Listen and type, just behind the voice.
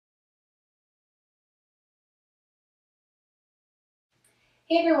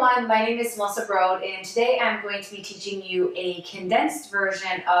Hey everyone, my name is Melissa Brode, and today I'm going to be teaching you a condensed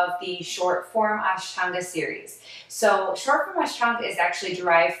version of the short form Ashtanga series. So short form Ashtanga is actually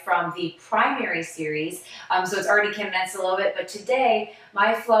derived from the primary series, so it's already condensed a little bit, but today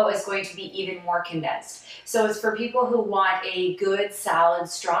my flow is going to be even more condensed. So it's for people who want a good, solid,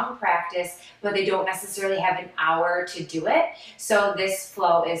 strong practice, but they don't necessarily have an hour to do it. So this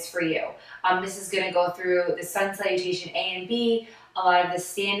flow is for you. This is going to go through the Sun Salutation A and B, a lot of the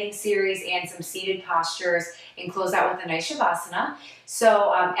standing series and some seated postures, and close out with a nice savasana.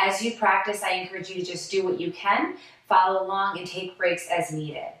 So as you practice, I encourage you to just do what you can, follow along, and take breaks as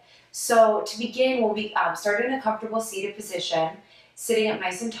needed. So to begin, we'll be start in a comfortable seated position, sitting up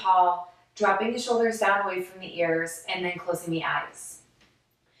nice and tall, dropping the shoulders down away from the ears, and then closing the eyes.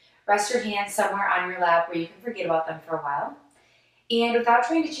 Rest your hands somewhere on your lap where you can forget about them for a while. And without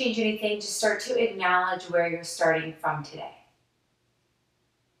trying to change anything, just start to acknowledge where you're starting from today.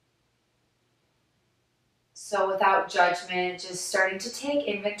 So without judgment, just starting to take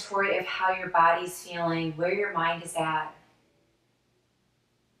inventory of how your body's feeling, where your mind is at.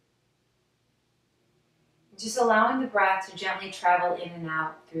 Just allowing the breath to gently travel in and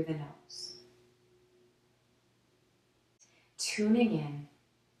out through the nose. Tuning in.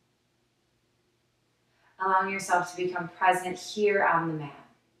 Allowing yourself to become present here on the mat.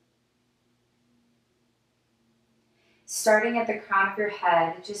 Starting at the crown of your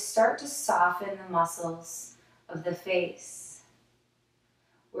head, just start to soften the muscles of the face.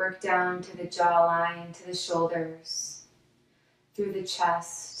 Work down to the jawline, to the shoulders, through the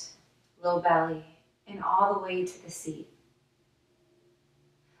chest, low belly, and all the way to the seat.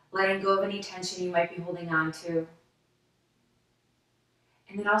 Letting go of any tension you might be holding on to.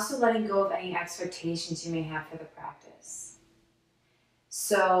 And then also letting go of any expectations you may have for the practice.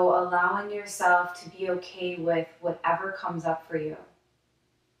 So allowing yourself to be okay with whatever comes up for you.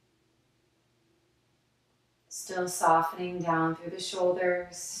 Still softening down through the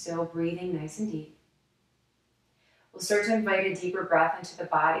shoulders, still breathing nice and deep. We'll start to invite a deeper breath into the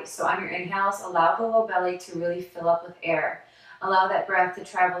body. So on your inhales, allow the low belly to really fill up with air. Allow that breath to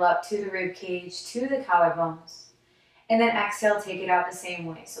travel up to the rib cage, to the collarbones. And then exhale, take it out the same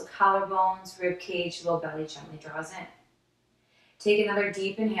way. So collarbones, rib cage, low belly gently draws in. Take another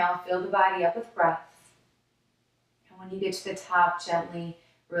deep inhale, fill the body up with breath. And when you get to the top, gently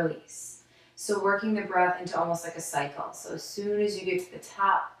release. So working the breath into almost like a cycle. So as soon as you get to the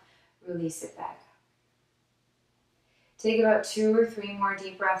top, release it back up. Take about 2 or 3 more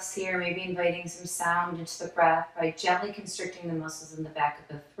deep breaths here, maybe inviting some sound into the breath by gently constricting the muscles in the back of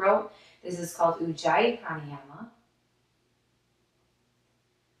the throat. This is called Ujjayi Pranayama.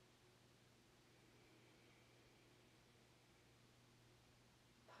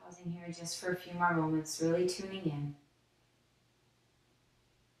 Pausing here just for a few more moments, really tuning in.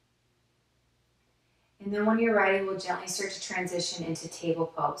 And then when you're ready, we'll gently start to transition into table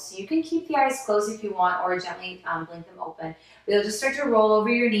pose. So you can keep the eyes closed if you want, or gently blink them open. But you'll just start to roll over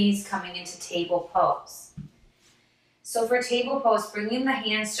your knees coming into table pose. So for table pose, bringing the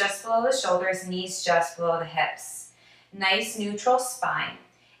hands just below the shoulders, knees just below the hips. Nice neutral spine.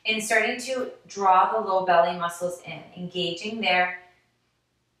 And starting to draw the low belly muscles in, engaging there.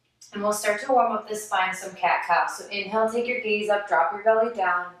 And we'll start to warm up the spine with some cat-cow. So inhale, take your gaze up, drop your belly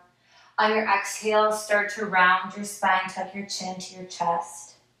down. On your exhale, start to round your spine, tuck your chin to your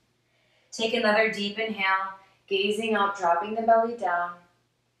chest. Take another deep inhale, gazing up, dropping the belly down.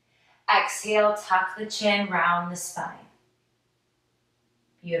 Exhale, tuck the chin, round the spine.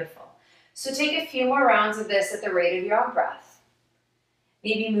 Beautiful. So take a few more rounds of this at the rate of your own breath.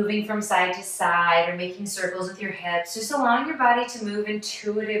 Maybe moving from side to side or making circles with your hips, just allowing your body to move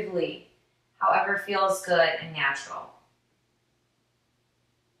intuitively, however feels good and natural.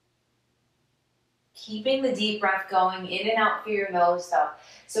 Keeping the deep breath going in and out through your nose though.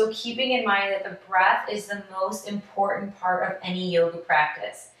 So keeping in mind that the breath is the most important part of any yoga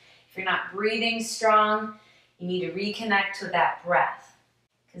practice. If you're not breathing strong, you need to reconnect with that breath,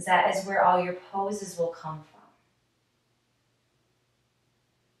 because that is where all your poses will come from.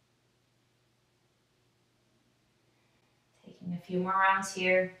 Taking a few more rounds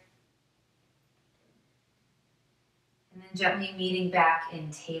here. And then gently meeting back in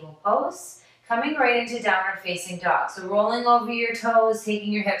table pose. Coming right into downward facing dog. So rolling over your toes,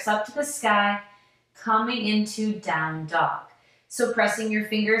 taking your hips up to the sky, coming into down dog. So pressing your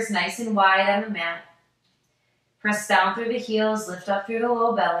fingers nice and wide on the mat. Press down through the heels, lift up through the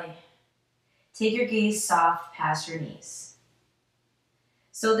low belly. Take your gaze soft past your knees.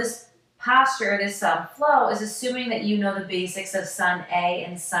 So this posture, this flow is assuming that you know the basics of Sun A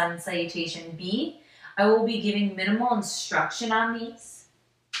and Sun Salutation B. I will be giving minimal instruction on these.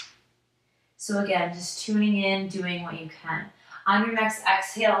 So again, just tuning in, doing what you can. On your next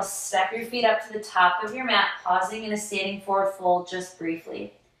exhale, step your feet up to the top of your mat, pausing in a standing forward fold just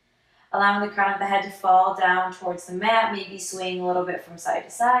briefly. Allowing the crown of the head to fall down towards the mat, maybe swaying a little bit from side to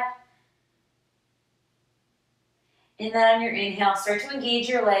side. And then on your inhale, start to engage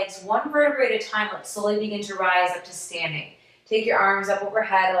your legs one vertebrae at a time. Let's slowly begin to rise up to standing. Take your arms up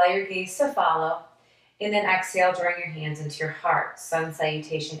overhead, allow your gaze to follow. And then exhale, drawing your hands into your heart, Sun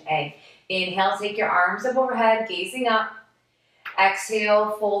Salutation A. Inhale, take your arms up overhead, gazing up.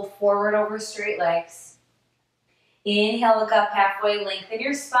 Exhale, fold forward over straight legs. Inhale, look up halfway, lengthen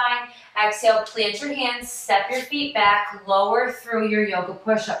your spine. Exhale, plant your hands, step your feet back, lower through your yoga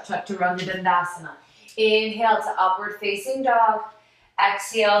push-up, Chaturanga Dandasana. Inhale to upward facing dog.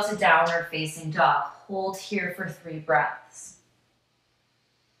 Exhale to downward facing dog. Hold here for 3 breaths.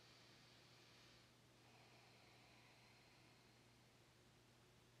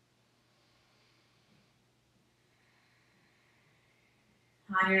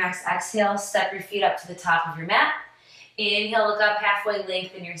 On your next exhale, step your feet up to the top of your mat. Inhale, look up halfway,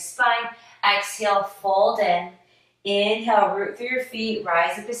 lengthen your spine. Exhale, fold in. Inhale, root through your feet,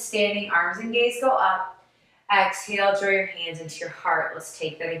 rise up to standing, arms and gaze go up. Exhale, draw your hands into your heart. Let's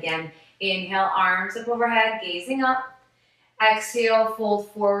take that again. Inhale, arms up overhead, gazing up. Exhale,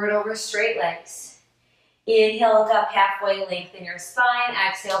 fold forward over straight legs. Inhale, look up halfway, lengthen your spine.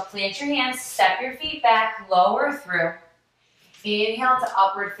 Exhale, plant your hands, step your feet back, lower through. Inhale to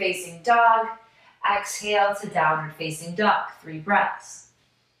upward facing dog. Exhale to downward facing dog. 3 breaths.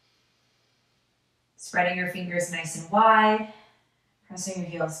 Spreading your fingers nice and wide. Pressing your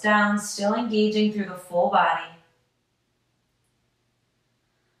heels down, still engaging through the full body.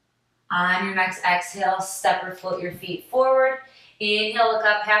 On your next exhale, step or float your feet forward. Inhale, look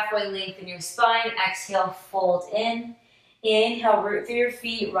up halfway, lengthen your spine. Exhale, fold in. Inhale, root through your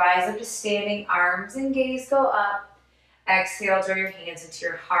feet, rise up to standing, arms and gaze go up. Exhale, draw your hands into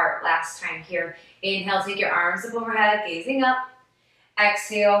your heart. Last time here. Inhale, take your arms up overhead, gazing up.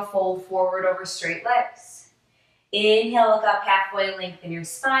 Exhale, fold forward over straight legs. Inhale, look up halfway, lengthen your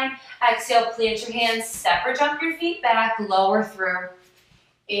spine. Exhale, plant your hands, step or jump your feet back, lower through.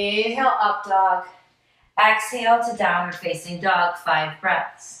 Inhale, up dog. Exhale to downward facing dog, 5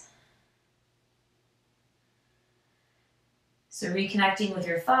 breaths. So reconnecting with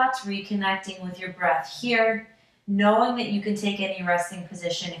your thoughts, reconnecting with your breath here. Knowing that you can take any resting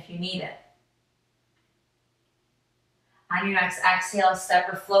position if you need it. On your next exhale, step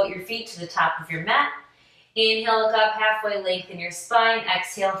or float your feet to the top of your mat. Inhale, look up halfway, lengthen your spine.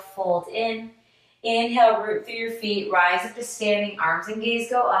 Exhale, fold in. Inhale, root through your feet, rise up to standing, arms and gaze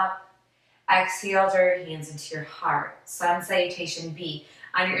go up. Exhale, draw your hands into your heart. Sun Salutation B.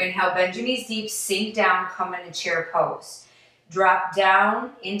 On your inhale, bend your knees deep, sink down, come into chair pose. Drop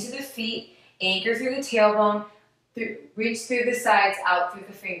down into the feet, anchor through the tailbone, reach through the sides, out through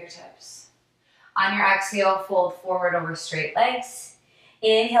the fingertips. On your exhale, fold forward over straight legs.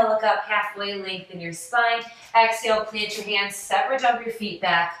 Inhale, look up halfway, lengthen your spine. Exhale, plant your hands, step or jump your feet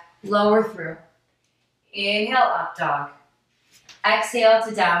back, lower through. Inhale, up dog. Exhale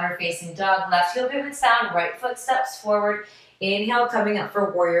to downward facing dog. Left heel pivot sound, right foot steps forward. Inhale, coming up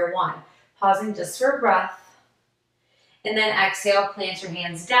for warrior 1. Pausing just for a breath. And then exhale, plant your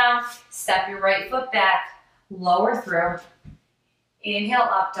hands down, step your right foot back, lower through. Inhale,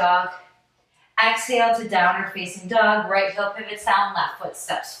 up dog. Exhale to downward facing dog. Right heel pivots down, left foot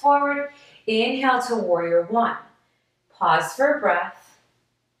steps forward. Inhale to warrior 1. Pause for a breath.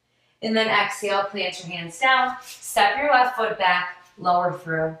 And then exhale, plant your hands down. Step your left foot back, lower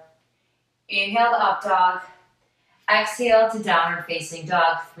through. Inhale to up dog. Exhale to downward facing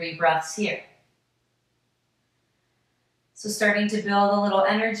dog. 3 breaths here. So starting to build a little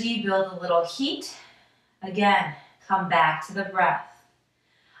energy, build a little heat. Again, come back to the breath.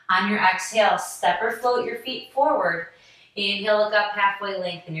 On your exhale, step or float your feet forward. Inhale, look up halfway,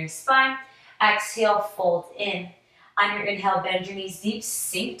 lengthen your spine. Exhale, fold in. On your inhale, bend your knees deep,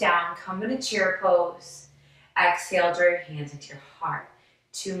 sink down, come into chair pose. Exhale, draw your hands into your heart.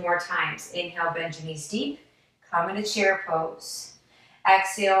 2 more times. Inhale, bend your knees deep, come into chair pose.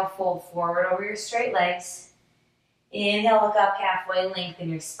 Exhale, fold forward over your straight legs. Inhale, look up halfway, lengthen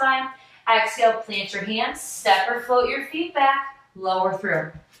your spine. Exhale, plant your hands, step or float your feet back, lower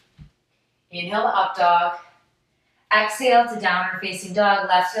through. Inhale to up dog. Exhale to downward facing dog.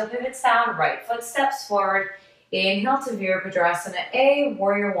 Left heel pivots down, right foot steps forward. Inhale to Virabhadrasana A,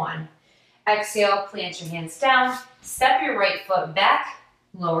 warrior 1. Exhale, plant your hands down, step your right foot back,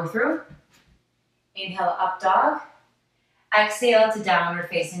 lower through. Inhale to up dog. Exhale to downward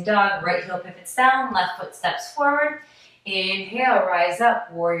facing dog. Right heel pivots down, left foot steps forward. Inhale, rise up,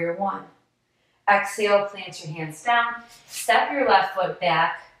 warrior 1. Exhale, plant your hands down. Step your left foot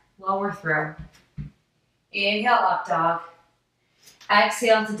back, lower through. Inhale, up dog.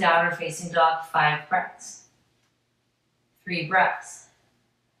 Exhale to downward facing dog, 5 breaths. 3 breaths.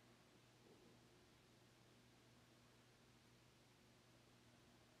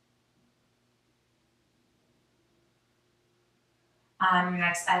 On your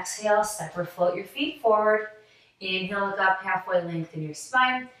next exhale, step or float your feet forward. Inhale, look up halfway, lengthen your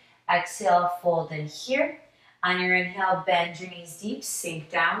spine. Exhale, fold in here. On your inhale, bend your knees deep, sink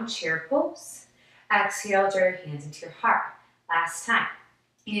down, chair pose. Exhale, draw your hands into your heart. Last time.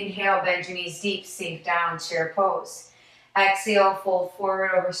 Inhale, bend your knees deep, sink down, chair pose. Exhale, fold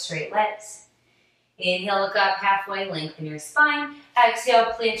forward over straight legs. Inhale, look up halfway, lengthen your spine.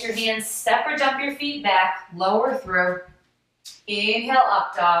 Exhale, plant your hands, step or jump your feet back, lower through. Inhale,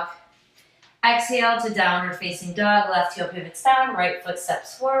 up dog. Exhale to downward facing dog, left heel pivots down, right foot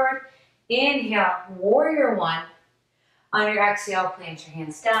steps forward. Inhale, warrior 1. On your exhale, plant your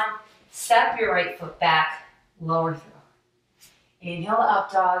hands down, step your right foot back, lower through. Inhale,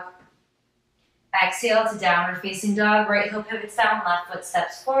 up dog. Exhale to downward facing dog, right heel pivots down, left foot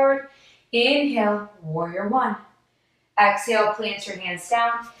steps forward. Inhale, warrior 1. Exhale, plant your hands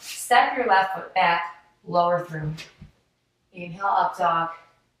down, step your left foot back, lower through. Inhale, up dog.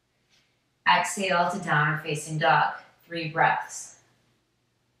 Exhale to downward facing dog, 3 breaths.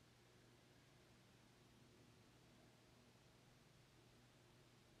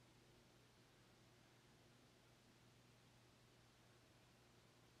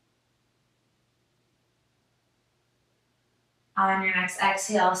 On your next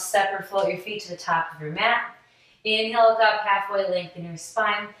exhale, step or float your feet to the top of your mat. Inhale, look up halfway, lengthen your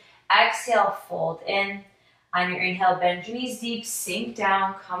spine. Exhale, fold in. On your inhale, bend your knees deep, sink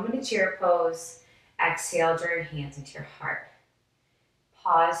down, come into chair pose. Exhale, draw your hands into your heart.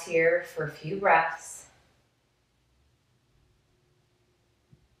 Pause here for a few breaths.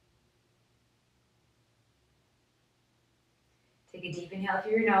 Take a deep inhale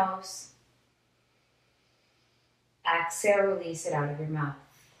through your nose. Exhale, release it out of your mouth.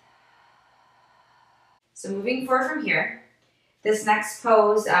 So moving forward from here, this next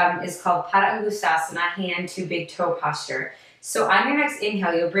pose is called Padangusthasana, hand to big toe posture. So on your next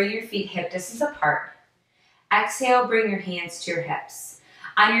inhale, you'll bring your feet hip distance apart. Exhale, bring your hands to your hips.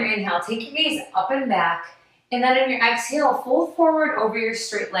 On your inhale, take your gaze up and back. And then on your exhale, fold forward over your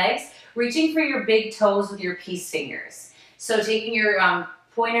straight legs, reaching for your big toes with your peace fingers. So taking your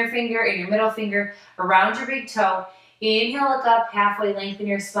pointer finger and your middle finger around your big toe. Inhale, look up, halfway lengthen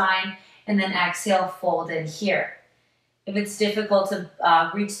your spine, and then exhale, fold in here. If it's difficult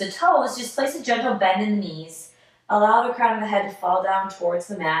to reach the toes, just place a gentle bend in the knees. Allow the crown of the head to fall down towards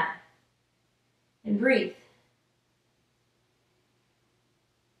the mat. And breathe.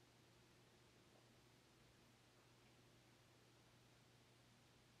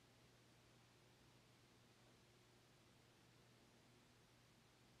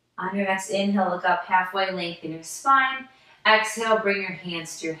 On your next inhale, look up halfway, lengthen your spine. Exhale, bring your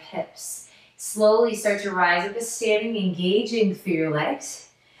hands to your hips. Slowly start to rise up to standing, engaging through your legs.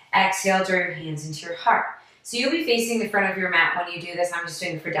 Exhale, draw your hands into your heart. So you'll be facing the front of your mat when you do this. I'm just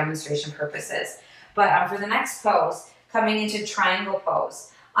doing it for demonstration purposes. But for the next pose, coming into triangle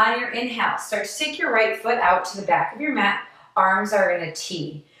pose. On your inhale, start to take your right foot out to the back of your mat. Arms are in a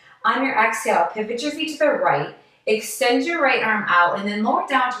T. On your exhale, pivot your feet to the right. Extend your right arm out and then lower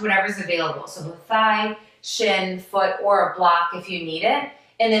down to whatever's available. So the thigh, shin, foot, or a block if you need it.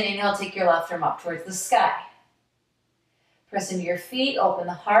 And then inhale, take your left arm up towards the sky. Press into your feet, open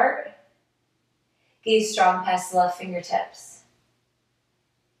the heart. Gaze strong past the left fingertips.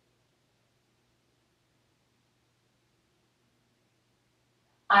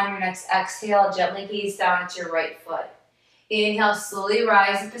 On your next exhale, gently gaze down at your right foot. Inhale, slowly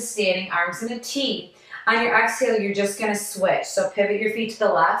rise up to standing, arms in a T. On your exhale, you're just going to switch. So pivot your feet to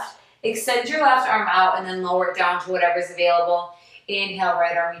the left, extend your left arm out, and then lower it down to whatever's available. Inhale,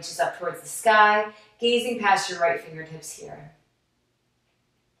 right arm reaches up towards the sky, gazing past your right fingertips here.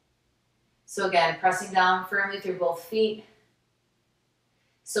 So again, pressing down firmly through both feet.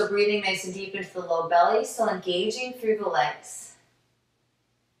 So breathing nice and deep into the low belly, still engaging through the legs.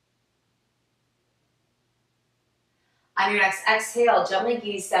 On your next exhale, gently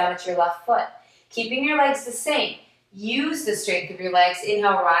gaze down at your left foot. Keeping your legs the same, use the strength of your legs.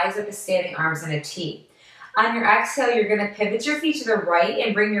 Inhale, rise up to standing, arms in a T. On your exhale, you're going to pivot your feet to the right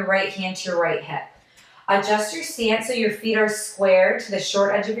and bring your right hand to your right hip. Adjust your stance so your feet are square to the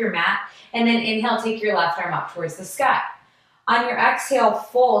short edge of your mat. And then inhale, take your left arm up towards the sky. On your exhale,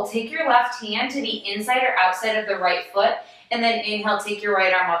 fold. Take your left hand to the inside or outside of the right foot And then inhale, take your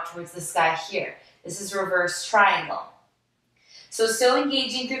right arm up towards the sky here. This is reverse triangle. So still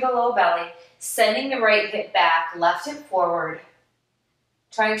engaging through the low belly, sending the right hip back, left hip forward.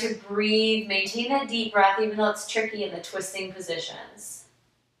 Trying to breathe, maintain that deep breath even though it's tricky in the twisting positions.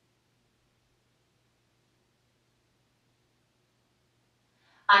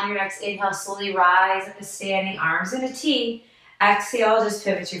 On your next inhale, slowly rise up to standing, arms in a T. Exhale, just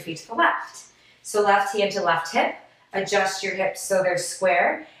pivot your feet to the left. So left hand to left hip, adjust your hips so they're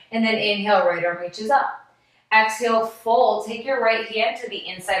square, and then inhale, right arm reaches up. Exhale, fold, take your right hand to the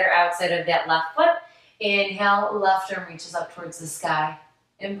inside or outside of that left foot. Inhale, left arm reaches up towards the sky,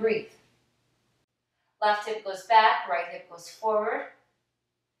 and breathe. Left hip goes back, right hip goes forward.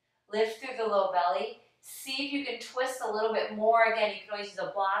 Lift through the low belly. See if you can twist a little bit more. Again, you can always use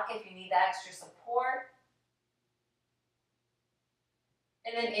a block if you need that extra support.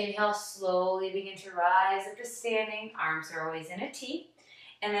 And then inhale, slowly begin to rise up to standing. Arms are always in a T.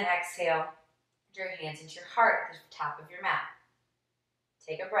 And then exhale, draw your hands into your heart at the top of your mat.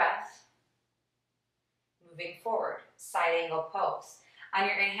 Take a breath. Moving forward, side angle pose. On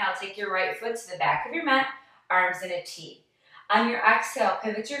your inhale, take your right foot to the back of your mat, arms in a T. On your exhale,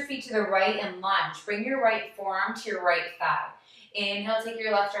 pivot your feet to the right and lunge. Bring your right forearm to your right thigh. Inhale, take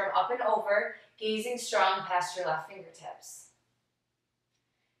your left arm up and over, gazing strong past your left fingertips.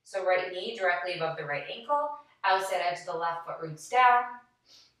 So right knee directly above the right ankle, outside edge of the left foot roots down.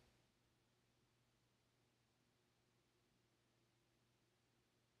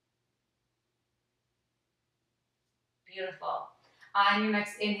 Beautiful. On your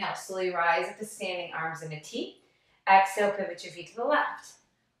next inhale, slowly rise up to standing, arms in a T. Exhale, pivot your feet to the left.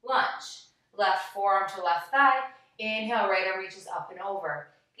 Lunge. Left forearm to left thigh. Inhale, right arm reaches up and over,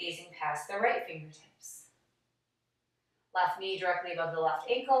 gazing past the right fingertips. Left knee directly above the left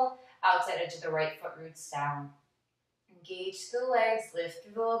ankle, outside edge of the right foot roots down. Engage the legs, lift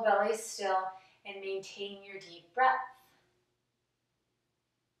through the low belly still, and maintain your deep breath.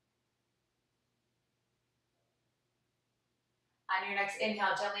 On your next inhale,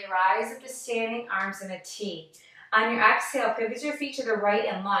 gently rise up to standing, arms in a T. On your exhale, pivot your feet to the right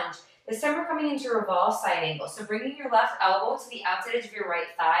and lunge. This time we're coming into revolve side angle. So bringing your left elbow to the outside edge of your right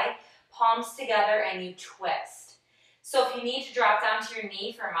thigh, palms together, and you twist. So if you need to drop down to your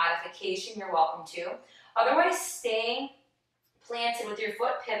knee for a modification, you're welcome to. Otherwise, staying planted with your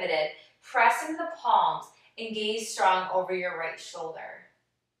foot pivoted, press into the palms, and gaze strong over your right shoulder,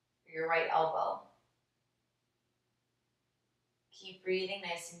 your right elbow. Keep breathing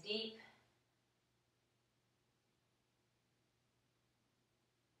nice and deep.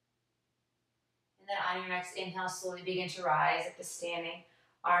 And then on your next inhale, slowly begin to rise up to standing,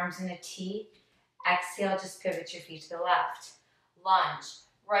 arms in a T. Exhale, just pivot your feet to the left. Lunge,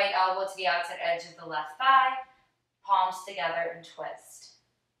 right elbow to the outside edge of the left thigh, palms together and twist.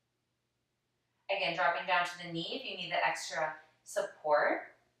 Again, dropping down to the knee if you need that extra support.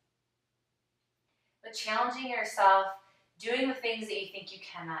 But challenging yourself, doing the things that you think you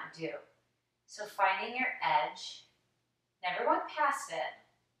cannot do. So finding your edge, never going past it,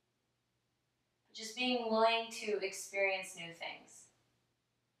 but just being willing to experience new things.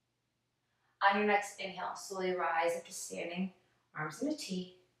 On your next inhale, slowly rise up to standing, arms in a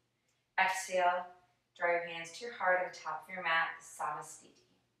T. Exhale, draw your hands to your heart at the top of your mat, savasana.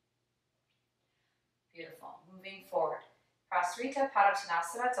 Beautiful. Moving forward. Prasarita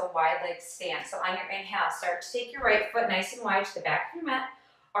Padottanasana, it's a wide leg stance. So on your inhale, start to take your right foot nice and wide to the back of your mat,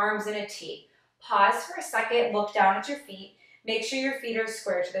 arms in a T. Pause for a second, look down at your feet. Make sure your feet are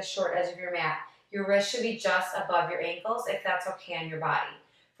square to the short edge of your mat. Your wrist should be just above your ankles if that's okay on your body.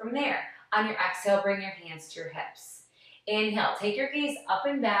 From there, on your exhale, bring your hands to your hips. Inhale, take your gaze up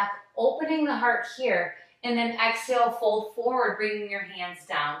and back, opening the heart here, and then exhale, fold forward, bringing your hands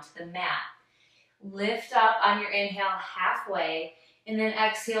down to the mat. Lift up on your inhale halfway, and then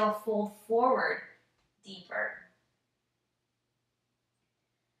exhale, fold forward deeper.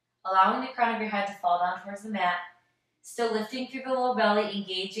 Allowing the crown of your head to fall down towards the mat. Still lifting through the low belly,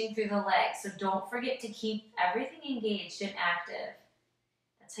 engaging through the legs. So don't forget to keep everything engaged and active.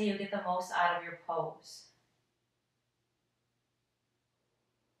 That's how you get the most out of your pose.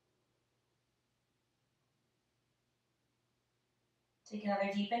 Take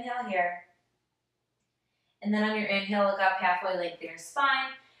another deep inhale here. And then on your inhale, look up halfway, lengthen your spine.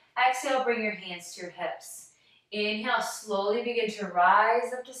 Exhale, bring your hands to your hips. Inhale, slowly begin to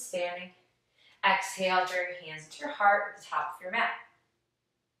rise up to standing. Exhale, draw your hands to your heart at the top of your mat.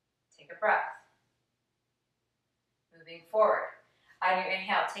 Take a breath. Moving forward. On your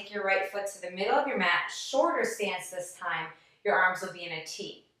inhale, take your right foot to the middle of your mat. Shorter stance this time. Your arms will be in a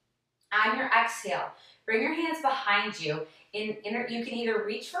T. On your exhale, bring your hands behind you. You can either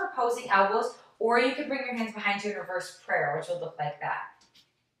reach for opposing elbows, or you can bring your hands behind you in reverse prayer, which will look like that.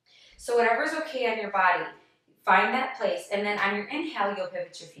 So whatever's okay on your body, find that place, and then on your inhale, you'll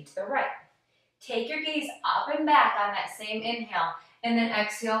pivot your feet to the right. Take your gaze up and back on that same inhale, and then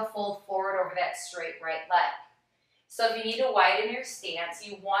exhale, fold forward over that straight right leg. So if you need to widen your stance,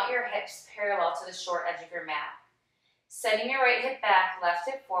 you want your hips parallel to the short edge of your mat. Sending your right hip back, left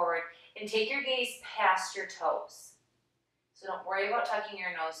hip forward, and take your gaze past your toes. So don't worry about tucking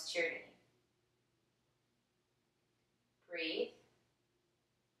your nose to your knee. Breathe.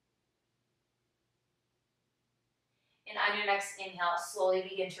 And on your next inhale, slowly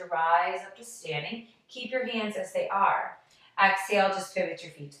begin to rise up to standing. Keep your hands as they are. Exhale, just pivot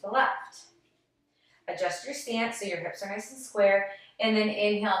your feet to the left. Adjust your stance so your hips are nice and square. And then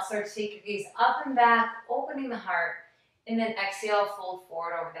inhale, start to take your gaze up and back, opening the heart. And then exhale, fold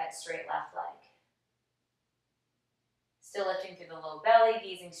forward over that straight left leg. Still lifting through the low belly,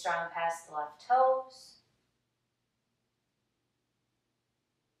 gazing strong past the left toes.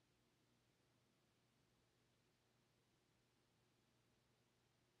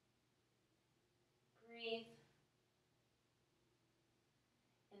 Breathe.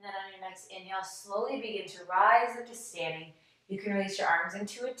 And then on your next inhale, slowly begin to rise up to standing. You can release your arms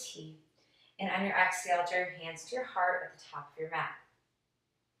into a T. And on your exhale, draw your hands to your heart at the top of your mat.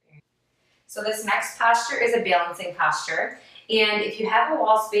 So this next posture is a balancing posture. And if you have a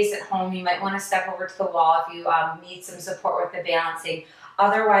wall space at home, you might want to step over to the wall if you need some support with the balancing.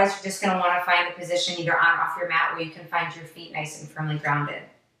 Otherwise, you're just going to want to find a position either on or off your mat where you can find your feet nice and firmly grounded.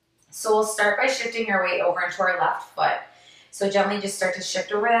 So we'll start by shifting our weight over into our left foot. So gently just start to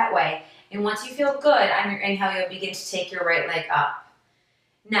shift over that way. And once you feel good on your inhale, you'll begin to take your right leg up.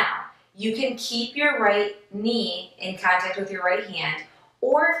 Now, you can keep your right knee in contact with your right hand,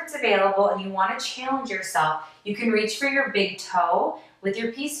 or if it's available and you want to challenge yourself, you can reach for your big toe with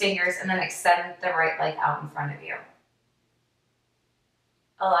your peace fingers and then extend the right leg out in front of you.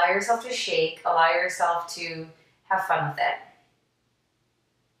 Allow yourself to shake, allow yourself to have fun with it.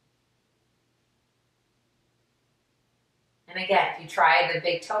 And again, if you try the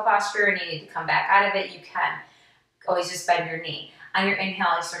big toe posture and you need to come back out of it, you can. Always just bend your knee. On your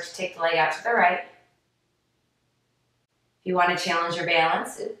inhale, you start to take the leg out to the right. If you want to challenge your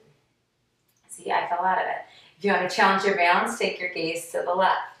balance, see, I fell out of it. If you want to challenge your balance, take your gaze to the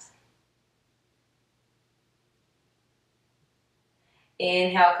left.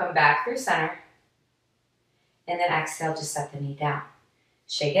 Inhale, come back through center. And then exhale, just set the knee down.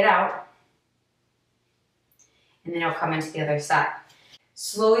 Shake it out. And then you'll come into the other side.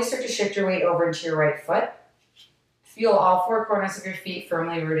 Slowly start to shift your weight over into your right foot. Feel all four corners of your feet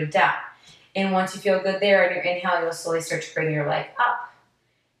firmly rooted down. And once you feel good there on your inhale, you'll slowly start to bring your leg up,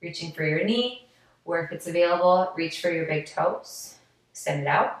 reaching for your knee, or if it's available, reach for your big toes. Extend it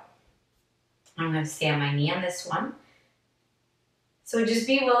out. I'm going to stay on my knee on this one. So just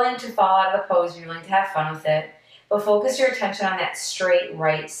be willing to fall out of the pose. You're willing to have fun with it. But focus your attention on that straight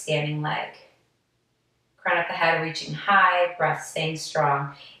right standing leg. Crown of the head reaching high, breath staying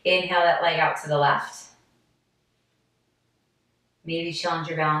strong. Inhale that leg out to the left. Maybe challenge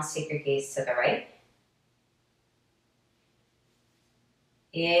your balance, take your gaze to the right.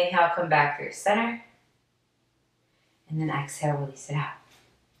 Inhale, come back through center. And then exhale, release it out.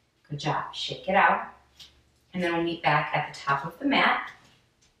 Good job. Shake it out. And then we'll meet back at the top of the mat.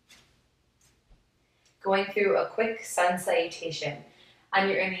 Going through a quick sun salutation. On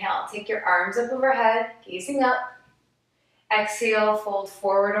your inhale, take your arms up overhead, gazing up. Exhale, fold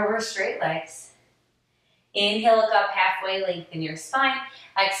forward over straight legs. Inhale, look up halfway, lengthen your spine.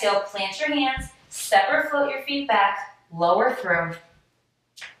 Exhale, plant your hands, step or float your feet back, lower through.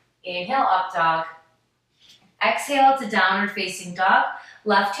 Inhale, up dog. Exhale to downward facing dog.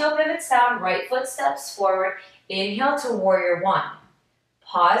 Left heel pivots down, right foot steps forward. Inhale to warrior one.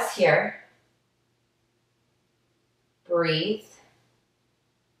 Pause here. Breathe.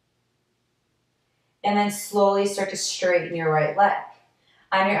 And then slowly start to straighten your right leg.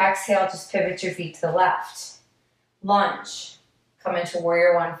 On your exhale, just pivot your feet to the left. Lunge. Come into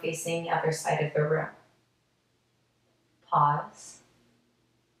warrior one facing the other side of the room. Pause.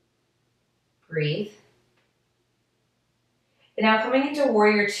 Breathe. And now coming into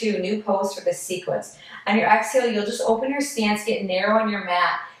warrior two, new pose for this sequence. On your exhale, you'll just open your stance, get narrow on your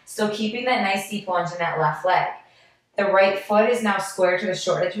mat, still keeping that nice deep lunge in that left leg. The right foot is now square to the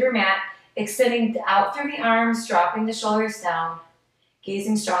short edge of your mat, extending out through the arms, dropping the shoulders down,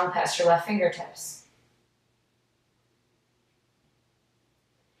 gazing strong past your left fingertips.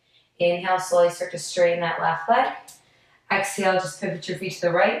 Inhale, slowly start to straighten that left leg. Exhale, just pivot your feet to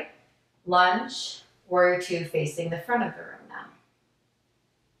the right. Lunge, warrior two facing the front of the room now.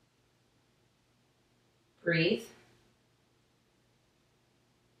 Breathe.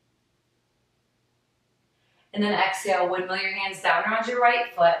 And then exhale, windmill your hands down around your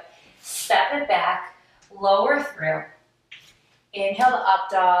right foot, step it back, lower through. Inhale to up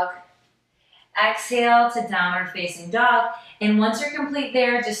dog. Exhale to downward facing dog. And once you're complete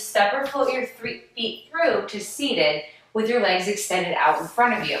there, just step or float your 3 feet through to seated with your legs extended out in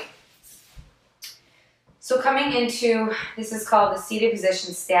front of you. So coming into, this is called the seated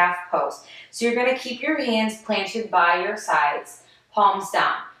position staff pose. So you're going to keep your hands planted by your sides, palms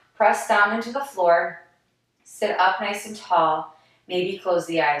down. Press down into the floor, sit up nice and tall, maybe close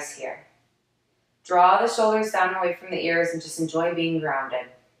the eyes here. Draw the shoulders down away from the ears and just enjoy being grounded.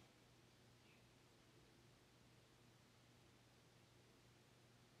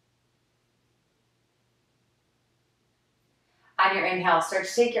 On your inhale, start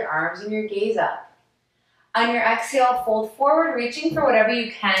to take your arms and your gaze up. On your exhale, fold forward, reaching for whatever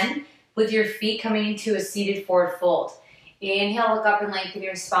you can with your feet coming into a seated forward fold. Inhale, look up and lengthen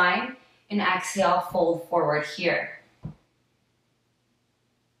your spine, and exhale, fold forward here.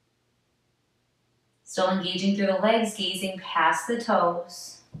 Still engaging through the legs, gazing past the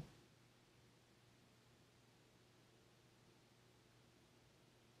toes.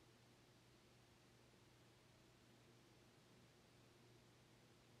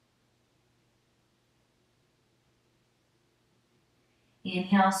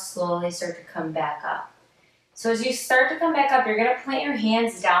 Inhale, slowly start to come back up. So as you start to come back up, you're going to plant your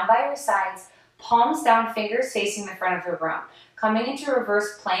hands down by your sides, palms down, fingers facing the front of the room. Coming into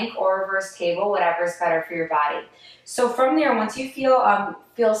reverse plank or reverse table, whatever is better for your body. So from there, once you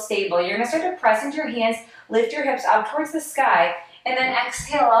feel stable, you're going to start to press into your hands, lift your hips up towards the sky, and then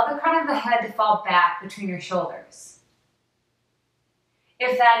exhale, allow the crown of the head to fall back between your shoulders.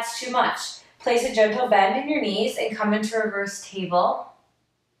 If that's too much, place a gentle bend in your knees and come into reverse table.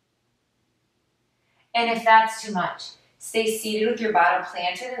 And if that's too much, stay seated with your bottom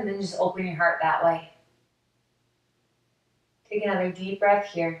planted and then just open your heart that way. Take another deep breath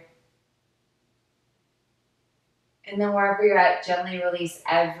here. And then wherever you're at, gently release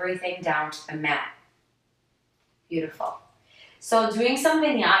everything down to the mat. Beautiful. So doing some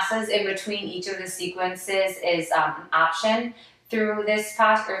vinyasas in between each of the sequences is an option through this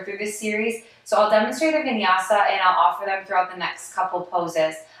posture or through this series. So I'll demonstrate a vinyasa and I'll offer them throughout the next couple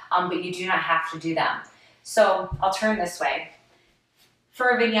poses, but you do not have to do them. So I'll turn this way. For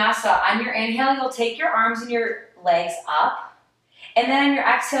a vinyasa, on your inhale, you'll take your arms and your legs up. And then on your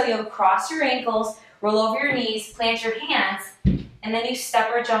exhale, you'll cross your ankles, roll over your knees, plant your hands, and then you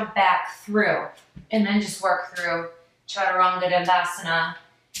step or jump back through. And then just work through Chaturanga Dandasana.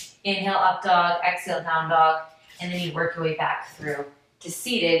 Inhale, up dog, exhale, down dog, and then you work your way back through to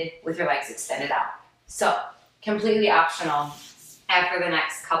seated with your legs extended out. So, completely optional after the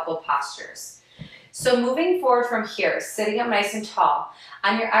next couple postures. So moving forward from here, sitting up nice and tall.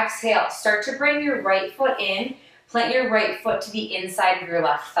 On your exhale, start to bring your right foot in, plant your right foot to the inside of your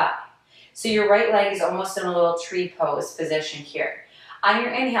left thigh. So your right leg is almost in a little tree pose position here. On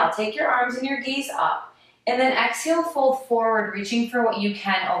your inhale, take your arms and your gaze up, and then exhale, fold forward, reaching for what you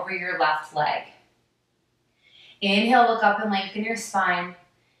can over your left leg. Inhale, look up and lengthen your spine,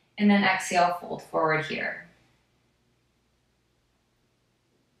 and then exhale, fold forward here.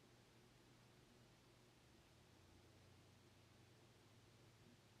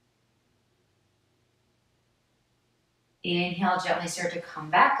 Inhale, gently start to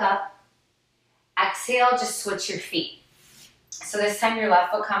come back up. Exhale, just switch your feet. So this time your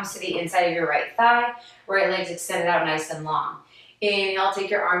left foot comes to the inside of your right thigh, right leg's extended out nice and long. Inhale,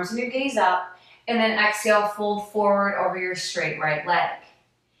 take your arms and your gaze up, and then exhale, fold forward over your straight right leg.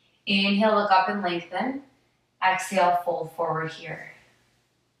 Inhale, look up and lengthen. Exhale, fold forward here.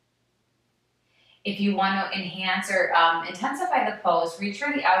 If you want to enhance or intensify the pose, reach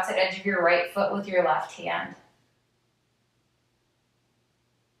for the outside edge of your right foot with your left hand.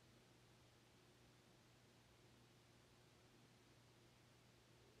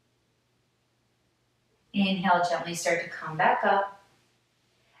 Inhale, gently start to come back up.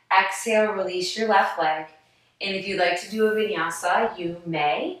 Exhale, release your left leg. And if you'd like to do a vinyasa, you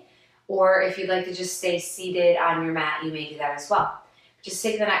may. Or if you'd like to just stay seated on your mat, you may do that as well. Just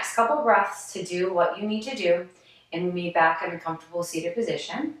take the next couple breaths to do what you need to do and meet back in a comfortable seated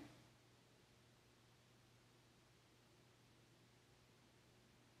position.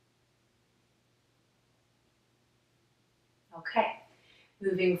 Okay,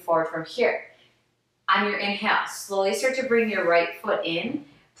 moving forward from here. On your inhale, slowly start to bring your right foot in.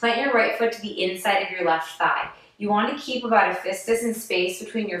 Plant your right foot to the inside of your left thigh. You want to keep about a fist distance space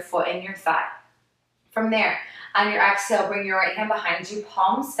between your foot and your thigh. From there, on your exhale, bring your right hand behind you,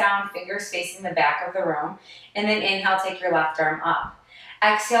 palms down, fingers facing the back of the room, and then inhale, take your left arm up.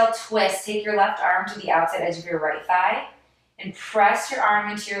 Exhale, twist, take your left arm to the outside edge of your right thigh, and press your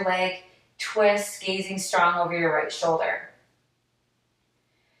arm into your leg, twist, gazing strong over your right shoulder.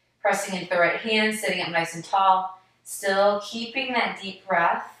 Pressing into the right hand, sitting up nice and tall, still keeping that deep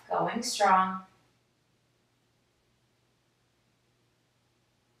breath, going strong.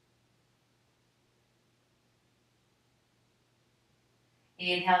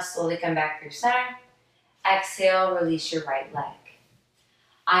 Inhale, slowly come back through center. Exhale, release your right leg.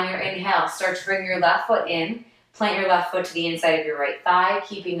 On your inhale, start to bring your left foot in. Plant your left foot to the inside of your right thigh,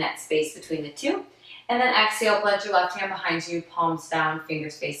 keeping that space between the two. And then exhale, plant your left hand behind you, palms down,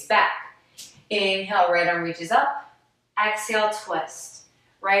 fingers face back. Inhale, right arm reaches up. Exhale, twist.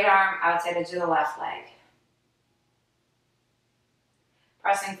 Right arm outside edge of the left leg.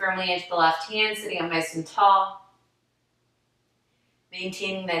 Pressing firmly into the left hand, sitting up nice and tall.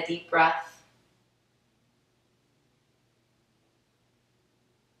 Maintaining that deep breath.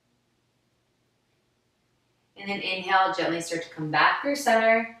 And then inhale, gently start to come back through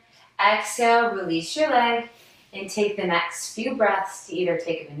center. Exhale, release your leg, and take the next few breaths to either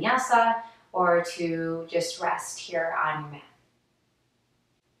take a vinyasa or to just rest here on your mat.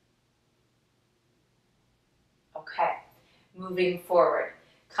 Okay, moving forward,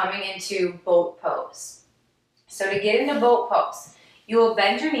 coming into boat pose. So to get into boat pose, you will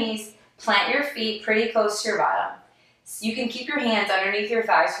bend your knees, plant your feet pretty close to your bottom. So you can keep your hands underneath your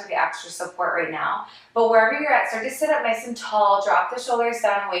thighs for the extra support right now, but wherever you're at, start to sit up nice and tall, drop the shoulders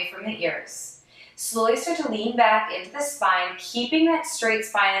down away from the ears. Slowly start to lean back into the spine, keeping that straight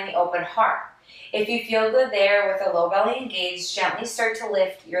spine and the open heart. If you feel good there with a low belly engaged, gently start to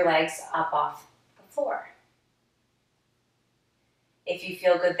lift your legs up off the floor. If you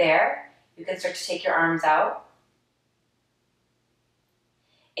feel good there, you can start to take your arms out.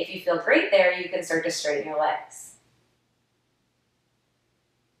 If you feel great there, you can start to straighten your legs.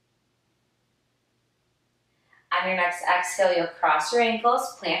 On your next exhale, you'll cross your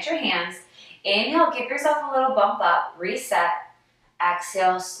ankles, plant your hands. Inhale, give yourself a little bump up, reset.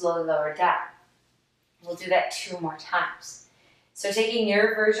 Exhale, slowly lower down. We'll do that 2 more times. So taking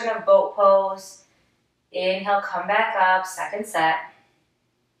your version of boat pose, inhale, come back up, second set.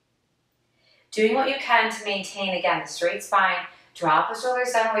 Doing what you can to maintain, again, the straight spine. Drop the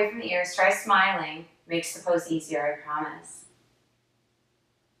shoulders down away from the ears. Try smiling. Makes the pose easier, I promise.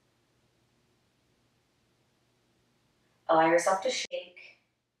 Allow yourself to shake.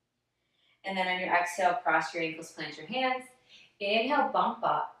 And then on your exhale, cross your ankles, plant your hands. Inhale, bump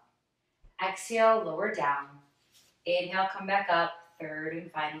up. Exhale, lower down. Inhale, come back up. Third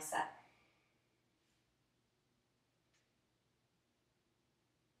and final set.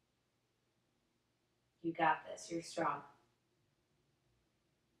 You got this. You're strong.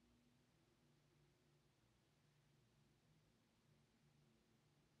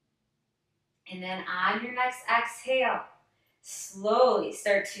 And then on your next exhale, slowly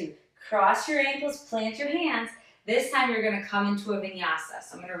start to cross your ankles, plant your hands. This time you're going to come into a vinyasa.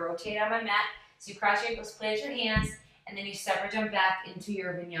 So I'm going to rotate on my mat. So you cross your ankles, plant your hands, and then you step or jump back into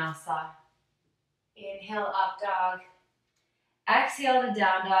your vinyasa. Inhale, up dog. Exhale to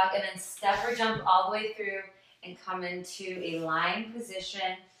down dog, and then step or jump all the way through and come into a lying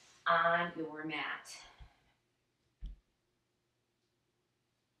position on your mat.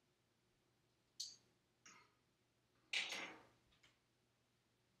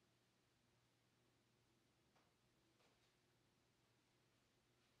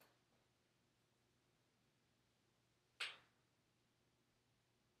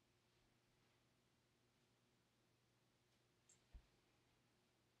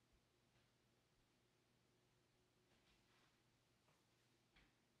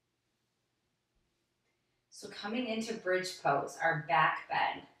 So coming into bridge pose, our back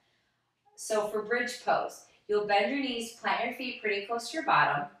bend. So for bridge pose, you'll bend your knees, plant your feet pretty close to your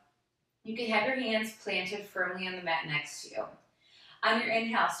bottom. You can have your hands planted firmly on the mat next to you. On your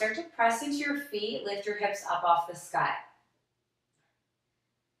inhale, start to press into your feet, lift your hips up off the sky.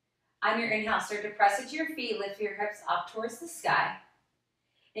 On your inhale, start to press into your feet, lift your hips up towards the sky.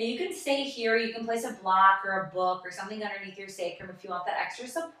 Now you can stay here, you can place a block or a book or something underneath your sacrum if you want that extra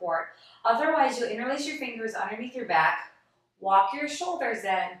support. Otherwise, you'll interlace your fingers underneath your back, walk your shoulders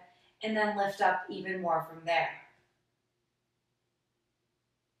in, and then lift up even more from there.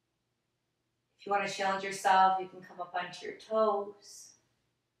 If you want to challenge yourself, you can come up onto your toes.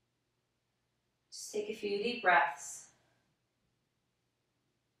 Just take a few deep breaths.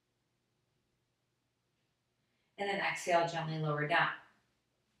 And then exhale, gently lower down.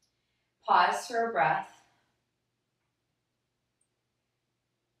 Pause for a breath.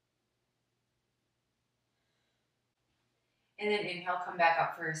 And then inhale, come back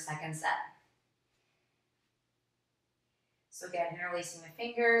up for a second set. So again, interlacing the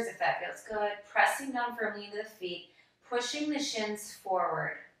fingers if that feels good. Pressing down firmly into the feet, pushing the shins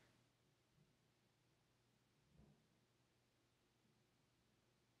forward.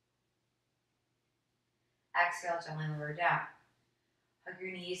 Exhale, gently lower down. Hug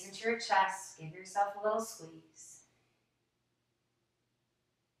your knees into your chest. Give yourself a little squeeze.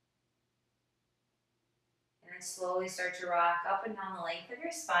 And then slowly start to rock up and down the length of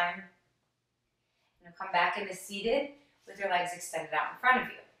your spine. And come back into seated with your legs extended out in front of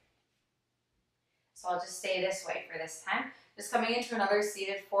you. So I'll just stay this way for this time. Just coming into another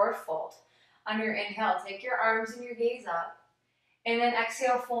seated forward fold. On your inhale, take your arms and your gaze up. And then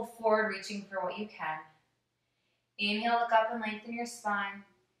exhale, fold forward, reaching for what you can. Inhale, look up and lengthen your spine.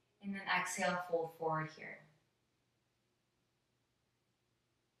 And then exhale, fold forward here.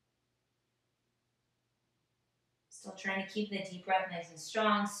 Still trying to keep the deep breath nice and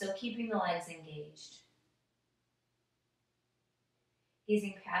strong, still keeping the legs engaged.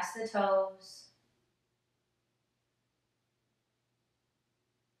 Gazing past the toes.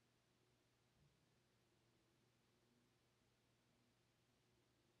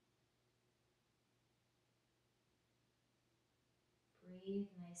 Breathe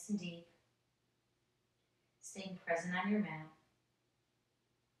nice and deep. Staying present on your mat.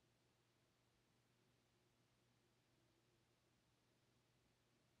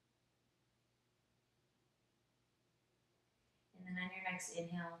 And then on your next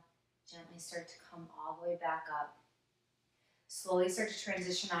inhale, gently start to come all the way back up. Slowly start to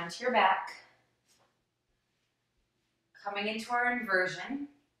transition onto your back. Coming into our inversion.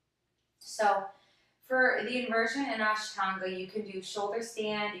 So for the inversion in Ashtanga, you can do shoulder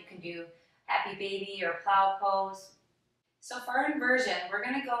stand, you can do happy baby or plow pose. So for our inversion, we're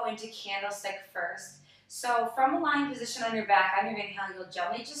going to go into candlestick first. So from a lying position on your back, on your inhale, you'll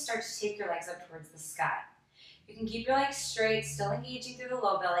gently just start to take your legs up towards the sky. You can keep your legs straight, still engaging through the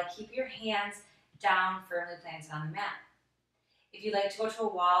low belly. Keep your hands down, firmly planted on the mat. If you'd like to go to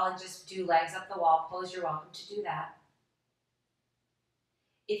a wall and just do legs up the wall pose, you're welcome to do that.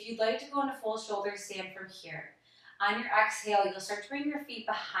 If you'd like to go into full shoulder stand from here, on your exhale, you'll start to bring your feet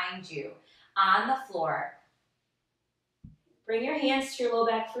behind you on the floor. Bring your hands to your low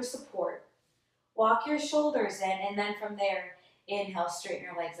back for support. Walk your shoulders in, and then from there, inhale, straighten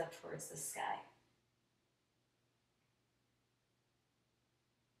your legs up towards the sky.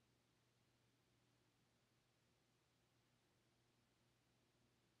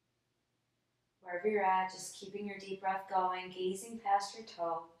 Wherever you're at, just keeping your deep breath going, gazing past your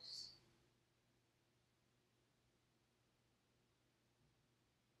toes.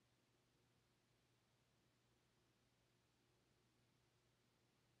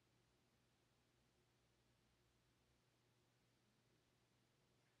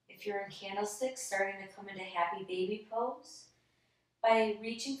 If you're in candlestick, starting to come into happy baby pose by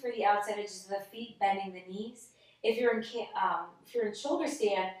reaching for the outside edges of the feet, bending the knees. If you're in shoulder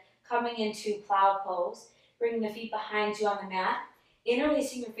stand, coming into plow pose, bringing the feet behind you on the mat,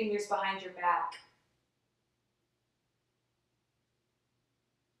 interlacing your fingers behind your back.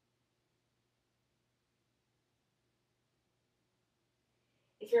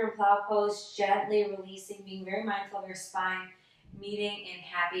 If you're in plow pose, gently releasing, being very mindful of your spine, meeting in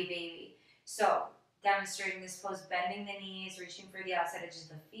happy baby. So, demonstrating this pose, bending the knees, reaching for the outside edges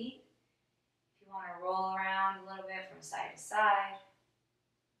of the feet. If you want to roll around a little bit from side to side.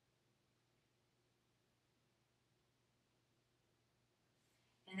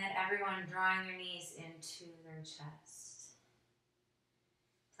 And then everyone drawing their knees into their chest.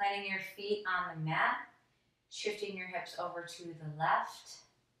 Planting your feet on the mat, shifting your hips over to the left,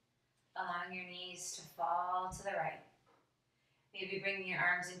 allowing your knees to fall to the right. Maybe bringing your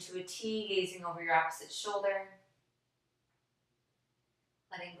arms into a T, gazing over your opposite shoulder.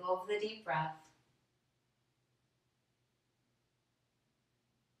 Letting go of the deep breath.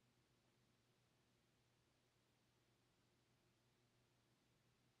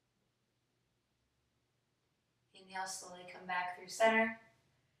 Inhale, slowly come back through center.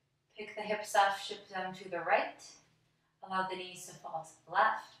 Pick the hips up, shift them to the right. Allow the knees to fall to the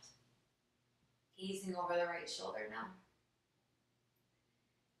left. Gazing over the right shoulder now.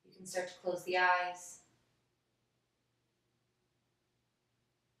 You can start to close the eyes.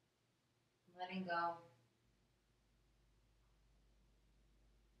 Letting go.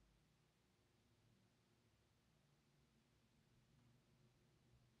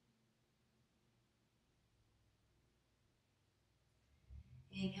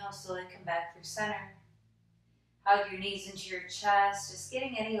 Inhale, slowly come back through center. Hug your knees into your chest, just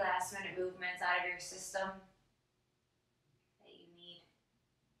getting any last minute movements out of your system that you need.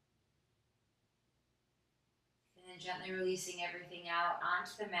 And then gently releasing everything out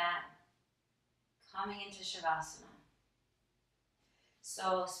onto the mat, coming into Shavasana.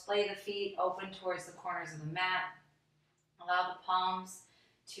 So splay the feet open towards the corners of the mat. Allow the palms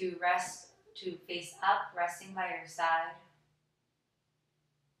to rest, to face up, resting by your side.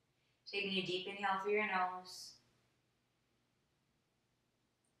 Taking a deep inhale through your nose.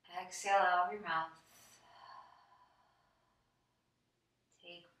 Exhale out of your mouth.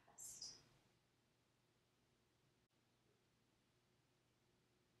 Take rest.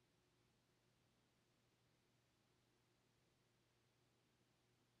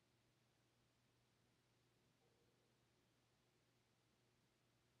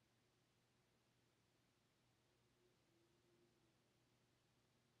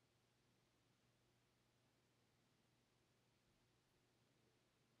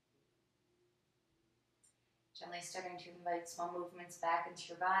 Gently starting to invite small movements back into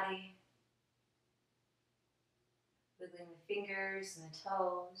your body. Wiggling the fingers and the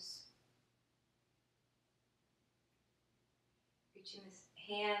toes. Reaching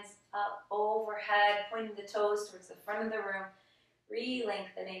the hands up overhead, pointing the toes towards the front of the room,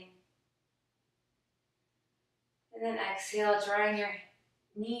 re-lengthening. And then exhale, drawing your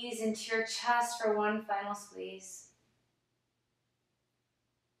knees into your chest for one final squeeze.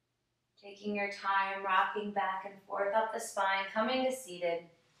 Taking your time, rocking back and forth up the spine, coming to seated.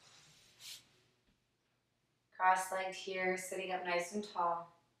 Cross-legged here, sitting up nice and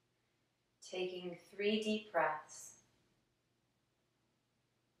tall. Taking 3 deep breaths.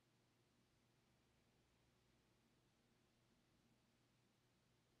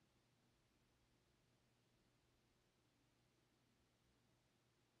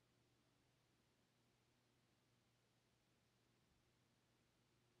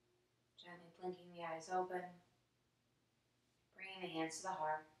 Gently blinking the eyes open. Bringing the hands to the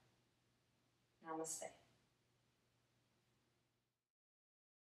heart. Namaste.